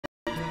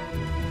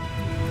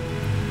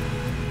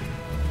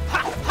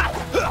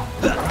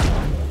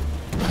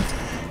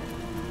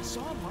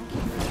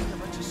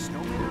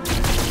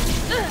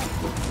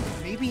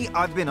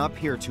I've been up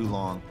here too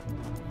long.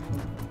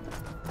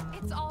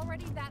 It's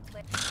already that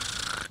late.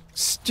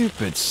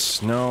 Stupid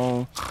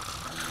snow.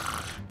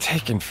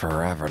 Taking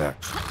forever to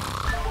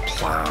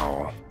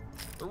plow.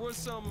 There was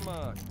some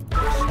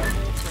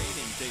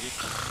training digging.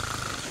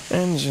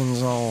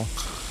 Engine's all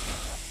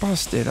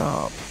busted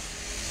up.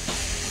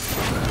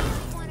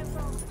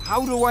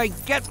 How do I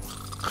get...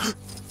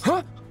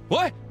 Huh?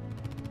 What?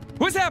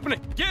 What's happening?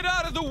 Get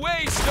out of the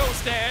way,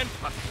 Snowstand!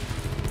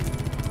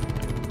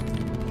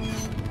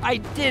 I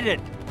did it!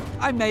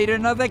 I made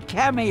another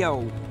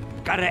cameo!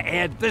 Gotta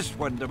add this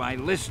one to my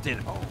list at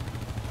home.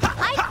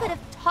 I could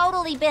have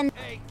totally been...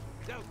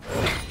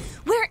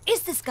 Where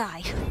is this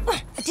guy?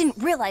 I didn't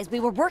realize we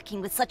were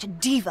working with such a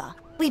diva.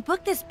 We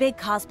booked this big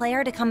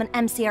cosplayer to come and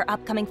MC our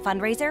upcoming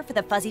fundraiser for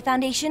the Fuzzy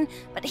Foundation,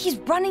 but he's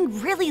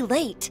running really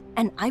late.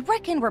 And I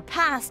reckon we're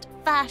past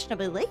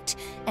fashionably late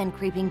and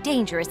creeping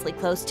dangerously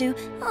close to,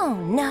 oh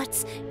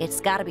nuts, it's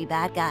gotta be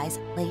bad guys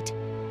late.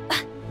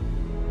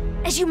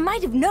 As you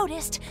might have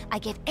noticed, I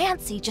get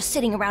antsy just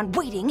sitting around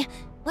waiting.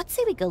 Let's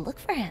say we go look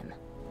for him.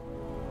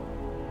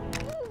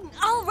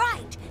 All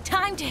right,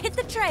 time to hit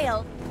the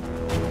trail.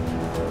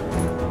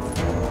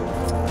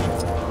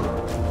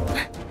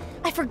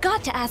 I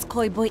forgot to ask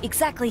Koi Boy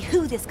exactly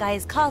who this guy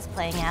is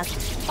cosplaying as,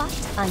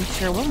 but I'm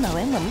sure we'll know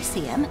him when we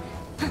see him.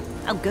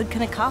 How good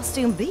can a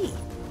costume be?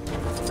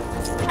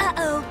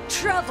 Uh-oh,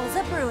 trouble's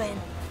a-brewing.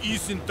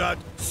 Isn't that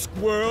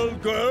Squirrel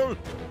Girl?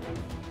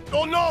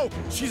 Oh no,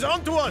 she's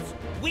onto us!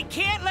 We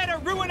can't let her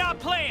ruin our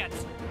plans!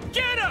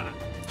 Get her!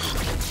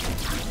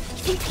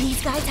 You think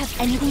these guys have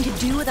anything to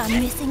do with our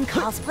missing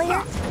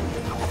cosplayer?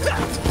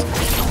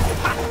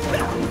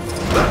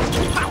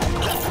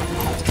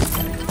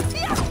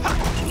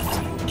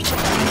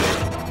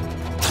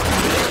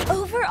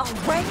 Over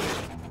already?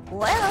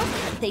 Well,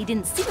 they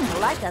didn't seem to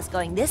like us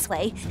going this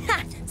way.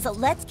 Ha! So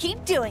let's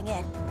keep doing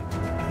it.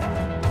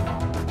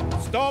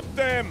 Stop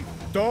them!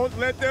 Don't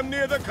let them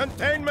near the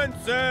containment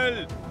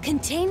cell!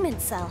 Containment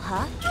cell,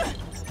 huh?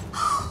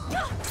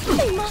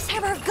 They must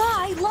have our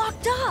guy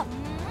locked up!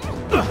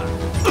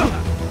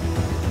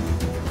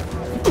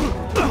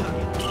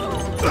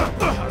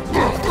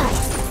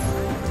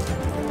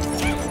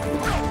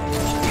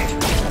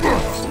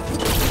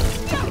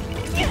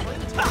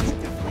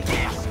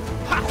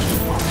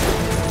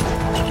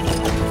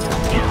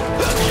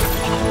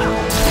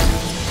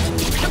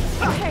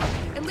 Okay,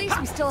 at least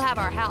we still have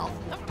our health.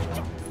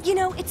 You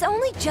know, it's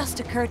only just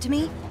occurred to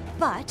me,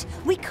 but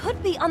we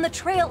could be on the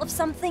trail of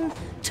something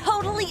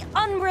totally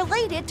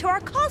unrelated to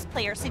our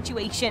cosplayer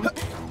situation.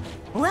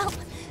 Well,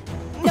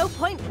 no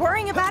point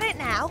worrying about it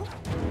now.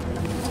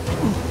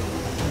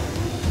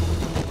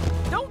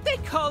 Don't they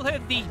call her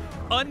the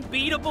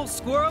unbeatable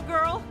Squirrel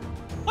Girl?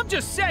 I'm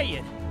just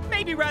saying,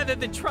 maybe rather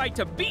than try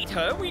to beat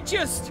her, we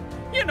just,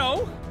 you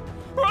know,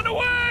 run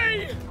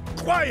away!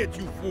 Quiet,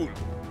 you fool!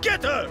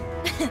 Get her!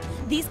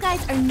 These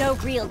guys are no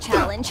real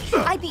challenge.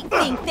 I beat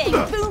Bing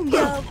Bang Boom,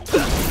 yo!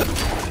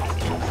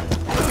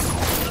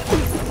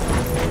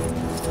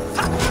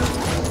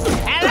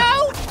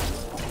 Hello?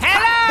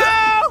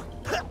 Hello?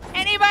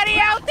 Anybody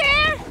out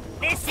there?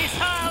 This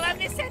is all a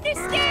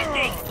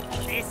misunderstanding.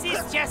 This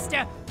is just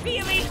a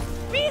really,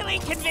 really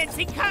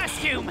convincing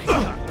costume.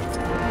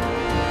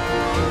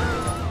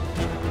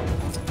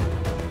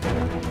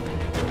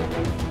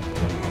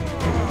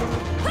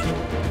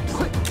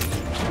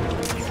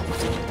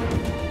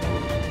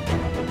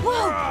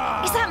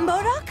 Whoa! Is that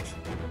MODOK?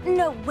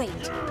 No,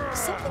 wait.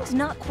 Something's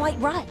not quite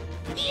right.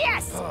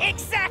 Yes,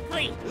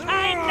 exactly!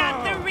 I'm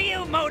not the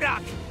real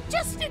MODOK.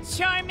 Just a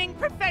charming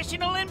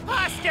professional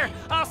imposter,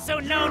 also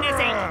known as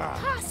a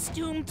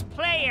costumed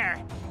player.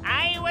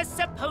 I was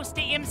supposed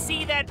to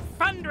MC that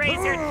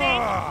fundraiser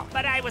thing,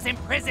 but I was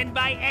imprisoned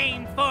by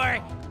AIM for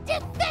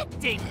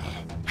defecting.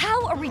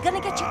 How are we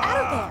gonna get you out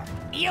of there?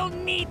 You'll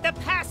need the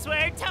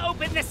password to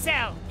open the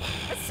cell.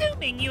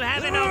 Assuming you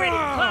haven't already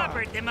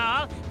clobbered them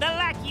all, the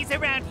lackeys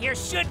around here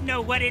should know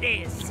what it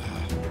is.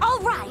 All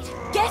right,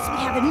 guess we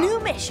have a new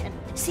mission.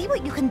 See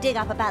what you can dig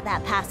up about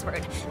that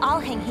password. I'll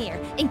hang here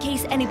in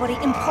case anybody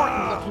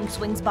important-looking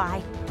swings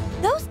by.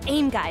 Those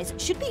AIM guys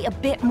should be a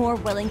bit more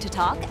willing to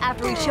talk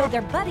after we show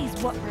their buddies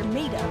what we're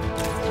made of.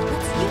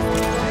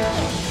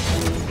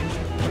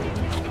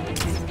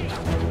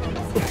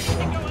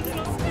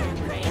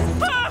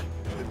 Ah!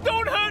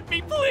 Don't hurt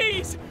me,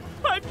 please!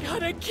 I've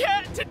got a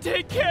cat to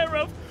take care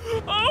of.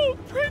 Oh,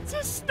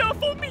 Princess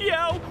Snuffle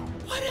Meow!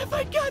 What have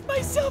I got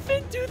myself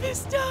into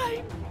this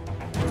time?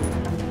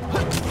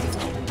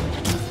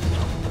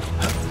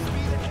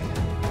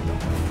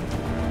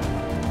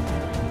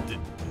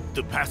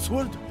 The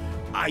password?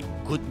 I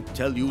couldn't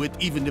tell you it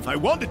even if I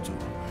wanted to.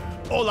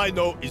 All I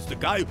know is the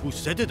guy who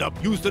set it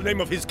up used the name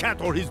of his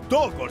cat or his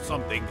dog or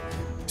something.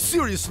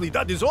 Seriously,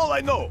 that is all I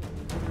know.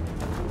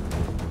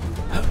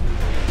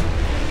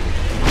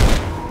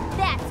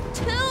 That's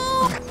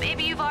two!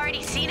 Maybe you've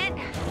already seen it,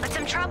 but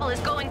some trouble is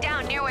going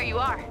down near where you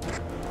are.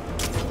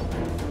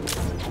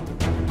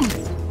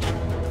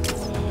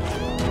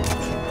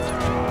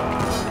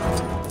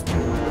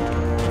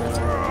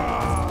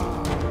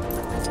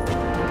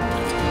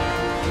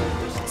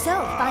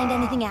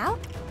 everything out?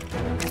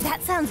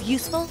 That sounds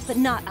useful, but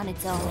not on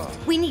its own.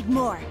 We need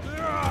more.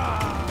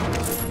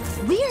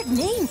 Weird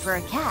name for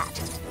a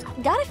cat.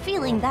 Got a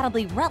feeling that'll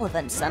be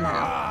relevant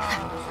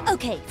somehow.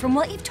 Okay, from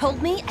what you've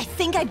told me, I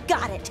think I've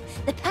got it.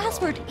 The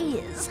password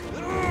is...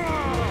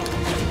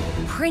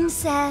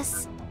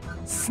 Princess...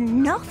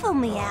 Snuffle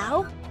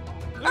Meow?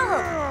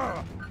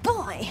 Oh,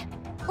 boy.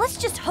 Let's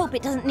just hope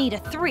it doesn't need a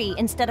 3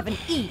 instead of an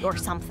E or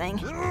something.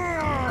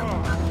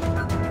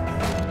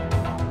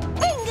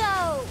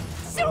 Bingo!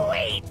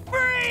 Sweet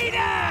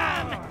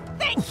freedom!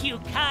 Thank you,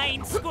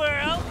 kind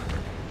squirrel.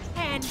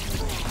 And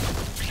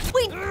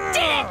we did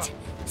it!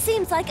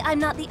 Seems like I'm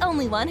not the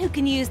only one who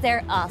can use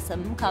their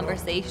awesome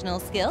conversational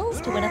skills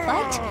to win a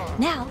fight.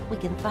 Now we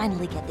can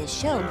finally get this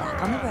show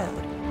back on the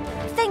road.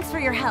 Thanks for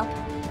your help.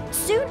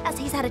 Soon as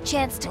he's had a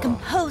chance to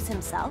compose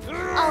himself,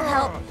 I'll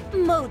help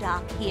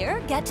MODOK here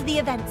get to the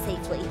event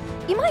safely.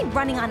 You mind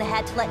running on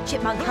ahead to let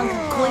Chipmunk Hunk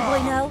and Koi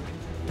Boy know?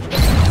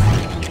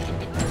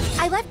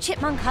 I left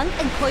Chipmunk Hunk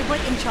and Koi Boy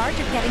in charge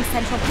of getting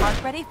Central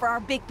Park ready for our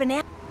big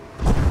banana.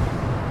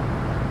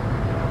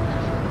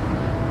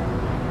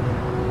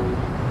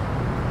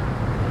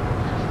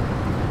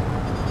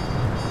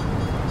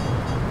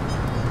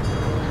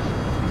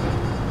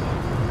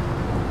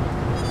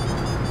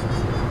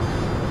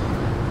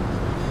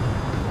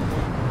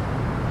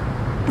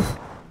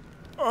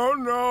 Oh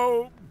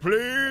no,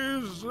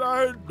 please,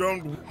 I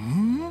don't...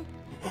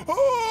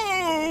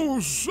 Oh,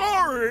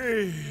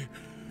 sorry!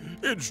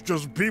 It's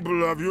just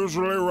people have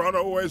usually run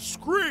away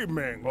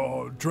screaming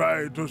or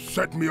tried to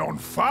set me on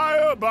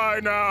fire by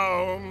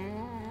now.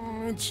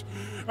 It's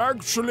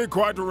actually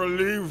quite a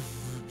relief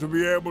to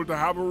be able to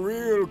have a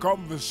real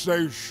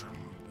conversation.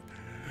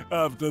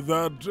 After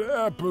that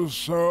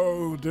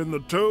episode in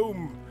the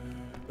tomb,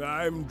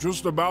 I'm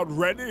just about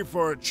ready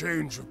for a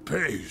change of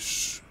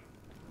pace.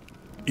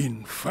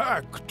 In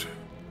fact,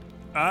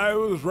 I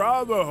was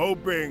rather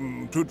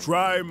hoping to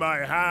try my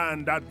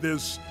hand at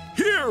this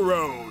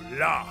hero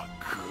lock.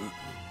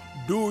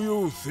 Do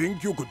you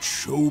think you could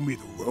show me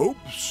the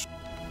ropes?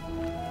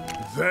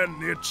 Then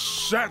it's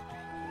settled.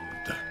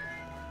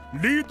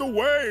 Lead the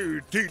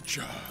way,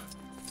 teacher,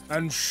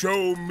 and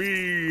show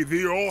me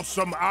the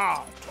awesome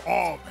art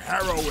of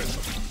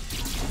heroism.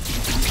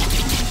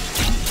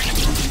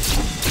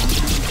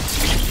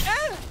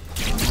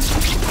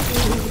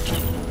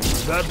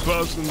 That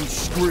person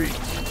screams.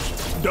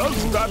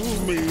 Does that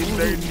mean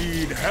they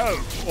need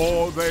help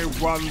or they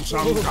run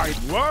some kind?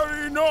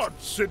 Worry not,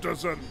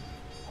 citizen.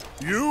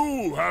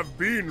 You have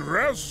been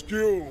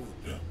rescued.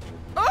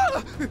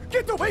 Ah!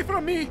 Get away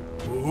from me!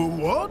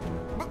 What?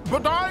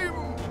 But I'm...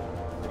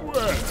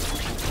 Well,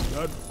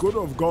 that could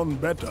have gone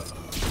better.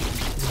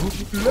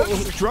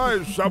 Let's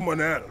try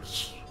someone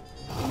else.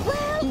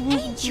 Well,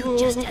 ain't you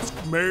just as...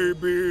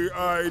 Maybe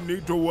I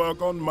need to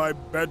work on my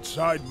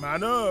bedside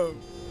manner.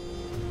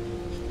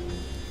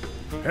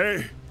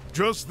 Hey,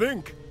 just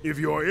think, if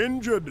you're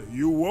injured,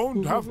 you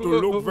won't have to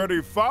look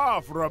very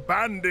far for a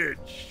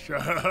bandage.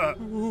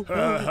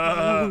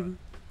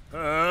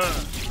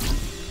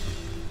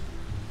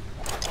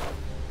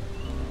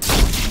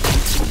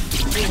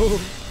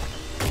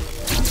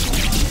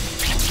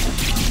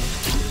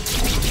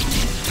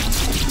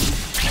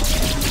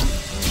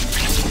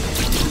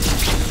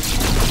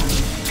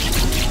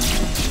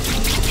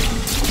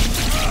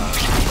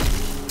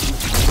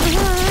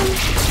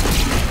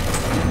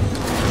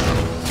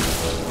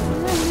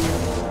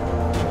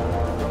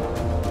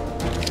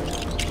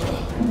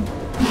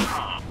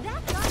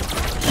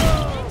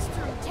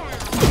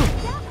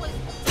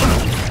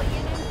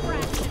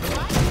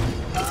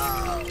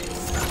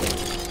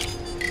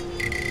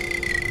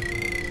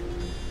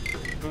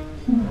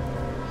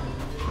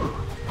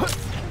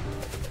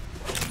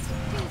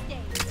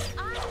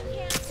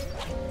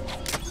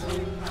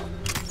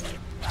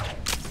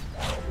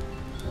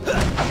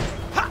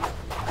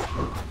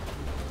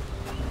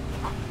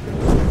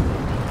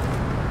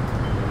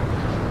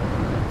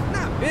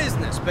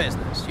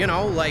 Business, you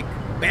know, like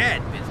bad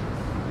business.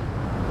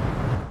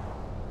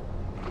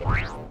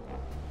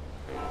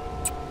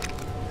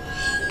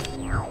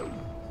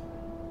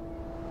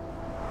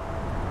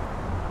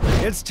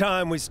 It's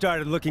time we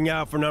started looking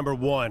out for number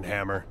 1,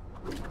 Hammer.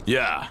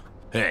 Yeah.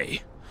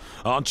 Hey,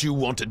 aren't you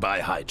wanted by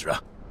Hydra?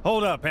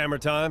 Hold up, Hammer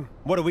Time.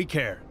 What do we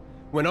care?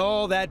 When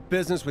all that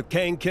business with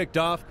Kane kicked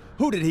off,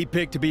 who did he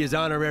pick to be his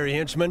honorary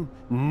henchman?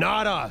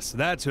 Not us,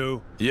 that's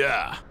who.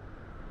 Yeah.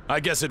 I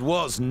guess it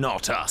was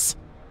not us.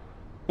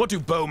 What do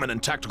Bowman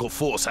and Tactical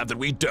Force have that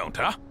we don't,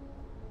 huh?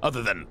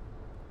 Other than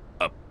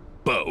a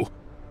bow.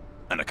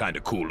 And a kinda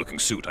cool-looking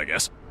suit, I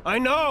guess. I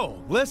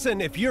know!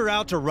 Listen, if you're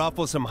out to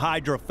ruffle some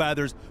Hydra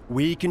feathers,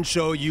 we can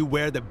show you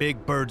where the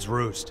big birds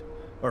roost.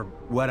 Or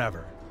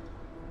whatever.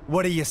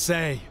 What do you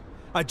say?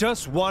 I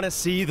just want to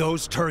see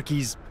those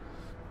turkeys...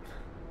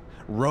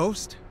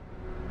 roast?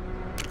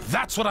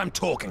 That's what I'm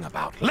talking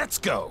about. Let's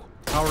go!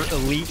 Our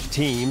elite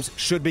teams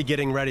should be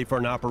getting ready for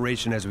an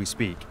operation as we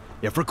speak.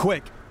 If we're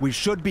quick, we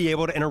should be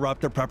able to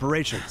interrupt their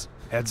preparations.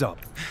 Heads up.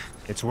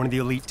 It's one of the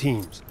elite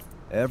teams.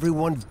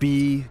 Everyone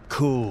be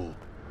cool.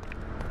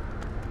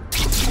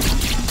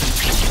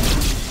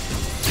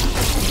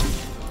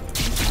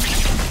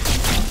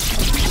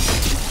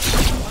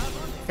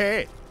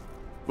 Hey,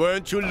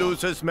 weren't you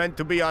losers meant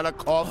to be on a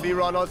coffee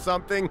run or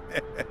something?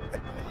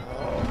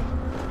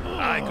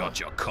 I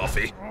got your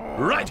coffee.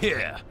 Right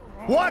here.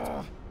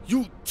 What?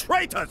 You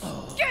traitors!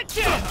 Get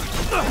him!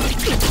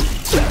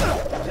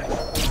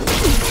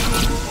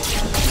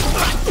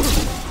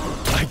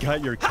 I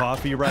got your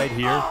coffee right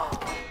here.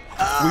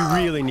 We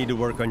really need to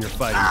work on your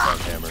fighting part,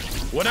 Hammer.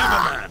 Whatever,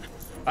 man.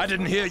 I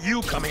didn't hear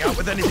you coming out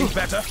with anything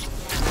better.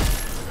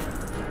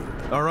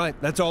 All right,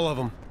 that's all of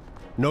them.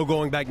 No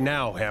going back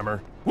now,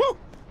 Hammer. Woo!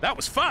 That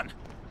was fun.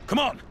 Come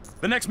on.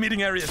 The next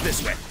meeting area is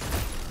this way.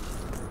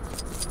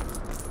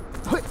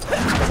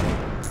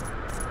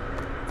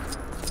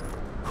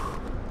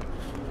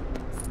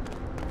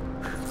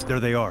 There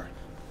they are.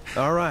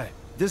 All right,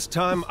 this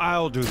time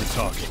I'll do the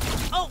talking.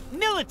 Oh,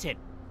 Militant!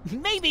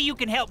 Maybe you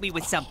can help me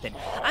with something.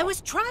 I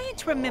was trying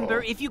to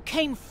remember if you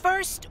came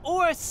first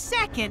or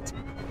second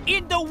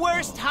in the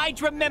worst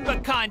Hydra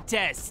member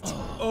contest.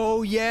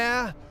 Oh,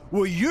 yeah?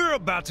 Well, you're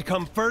about to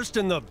come first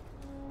in the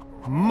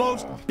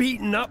most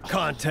beaten up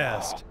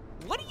contest.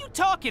 What are you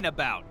talking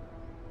about?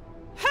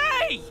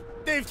 Hey!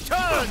 They've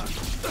turned!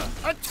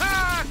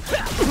 Attack!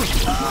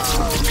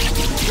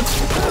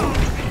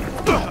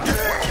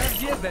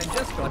 The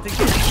Avengers got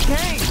against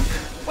Kane.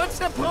 What's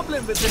the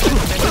problem with the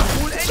Avengers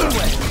rule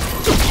anyway?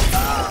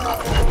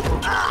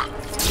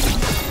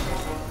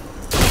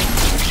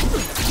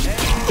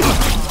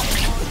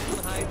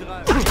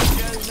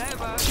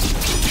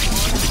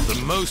 The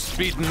most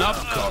beaten up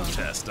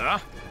contest, huh?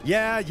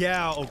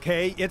 Yeah,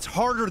 okay. It's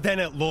harder than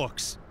it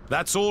looks.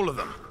 That's all of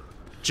them.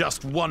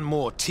 Just one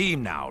more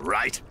team now,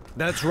 right?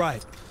 That's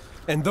right.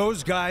 And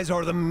those guys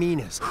are the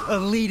meanest,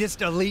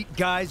 elitist elite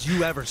guys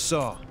you ever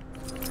saw.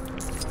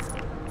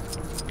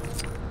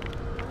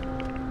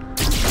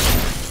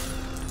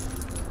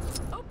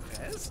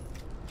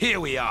 Here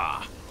we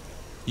are.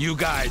 You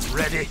guys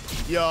ready?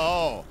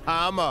 Yo,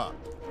 Hammer,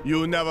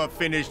 you never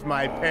finished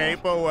my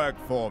paperwork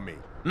for me.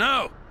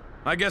 No,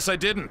 I guess I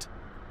didn't.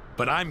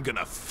 But I'm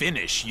gonna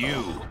finish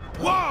you.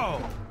 Whoa!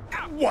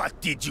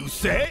 What did you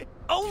say?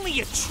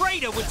 Only a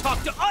traitor would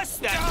talk to us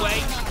that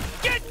way.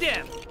 Get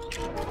them!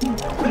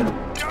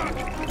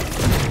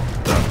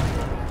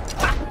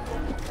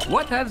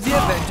 What have the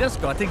Avengers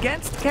got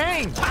against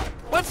Kane?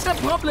 What's the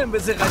problem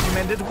with the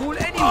regimented rule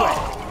anyway?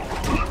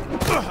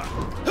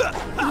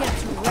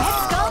 It's Red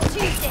Skull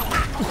Tuesday.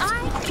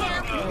 I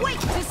can't wait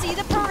to see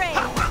the parade.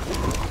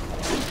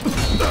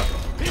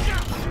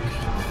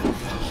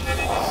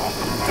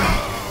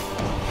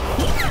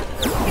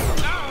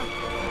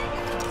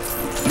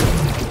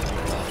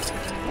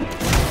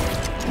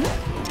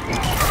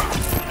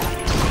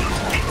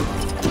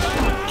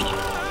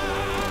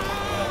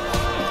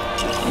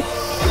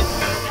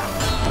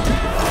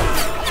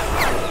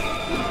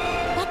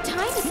 What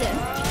time is it?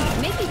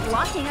 Maybe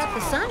blocking out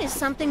the sun is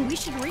something we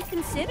should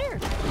reconsider.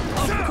 Of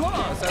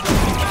course, I don't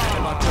think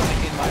about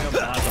turning in my own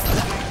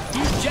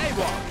You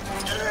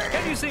jaywalk.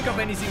 Can you think of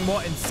anything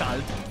more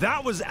insult?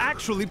 That was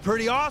actually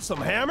pretty awesome,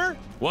 Hammer.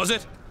 Was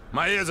it?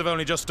 My ears have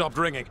only just stopped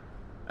ringing.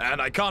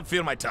 And I can't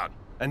feel my tongue.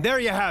 And there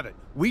you have it.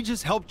 We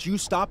just helped you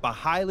stop a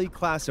highly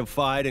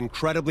classified,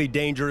 incredibly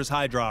dangerous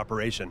Hydra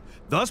operation,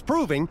 thus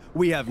proving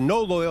we have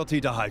no loyalty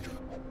to Hydra.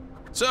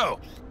 So,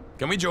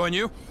 can we join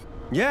you?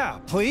 Yeah,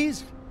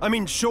 please. I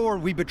mean, sure,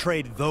 we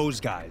betrayed those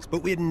guys,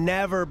 but we'd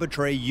never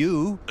betray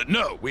you.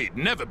 No, we'd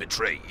never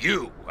betray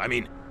you. I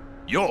mean,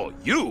 you're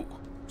you.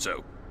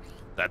 So,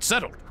 that's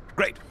settled.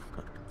 Great.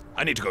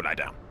 I need to go lie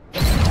down.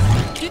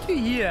 Did you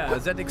hear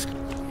that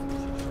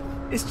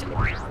It's...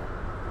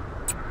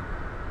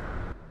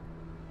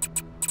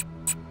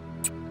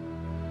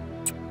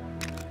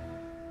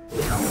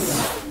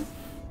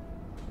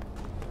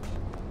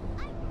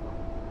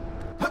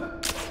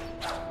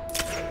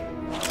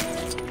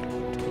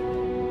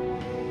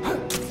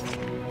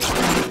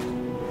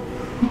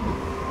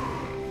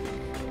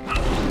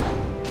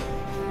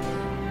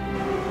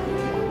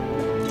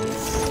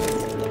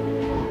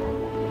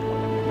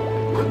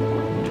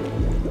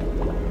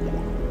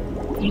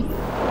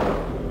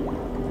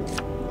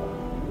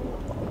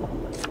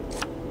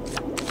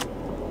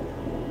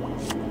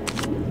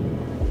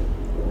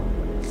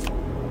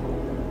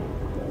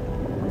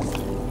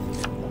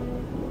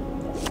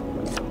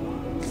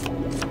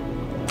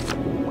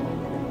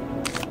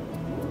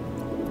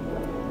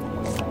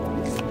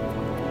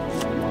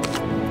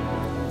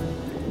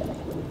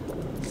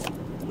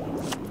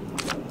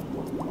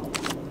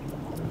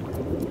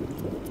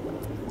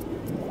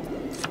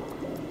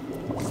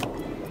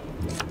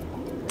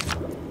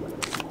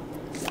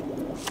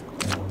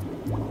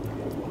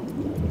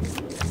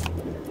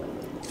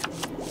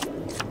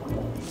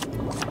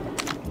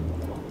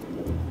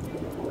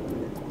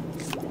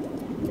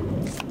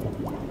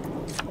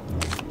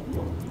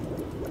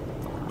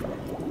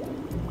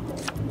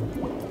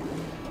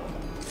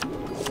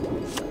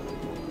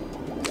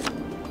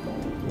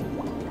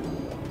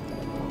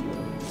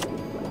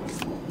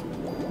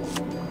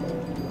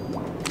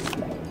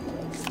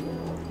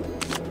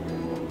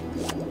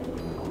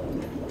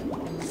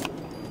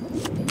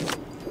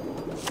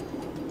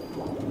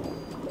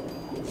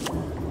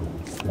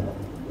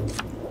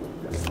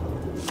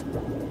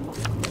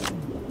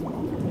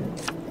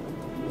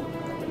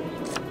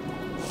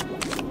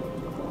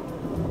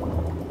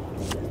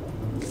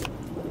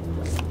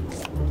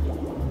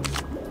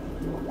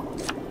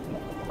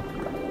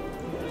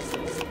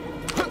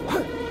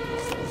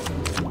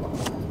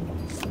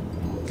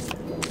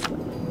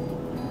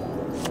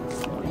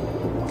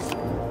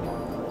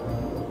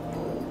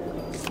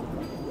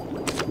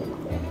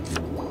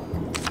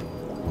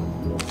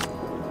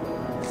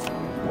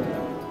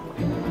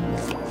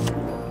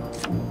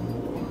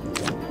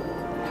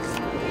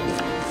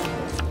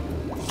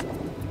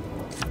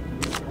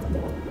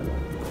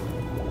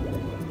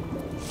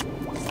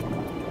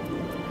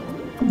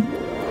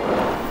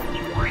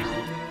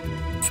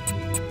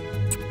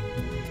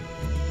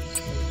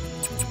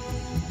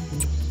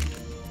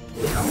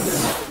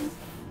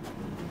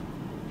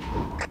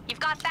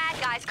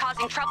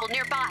 causing trouble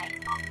nearby.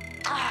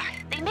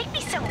 They make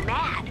me so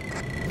mad.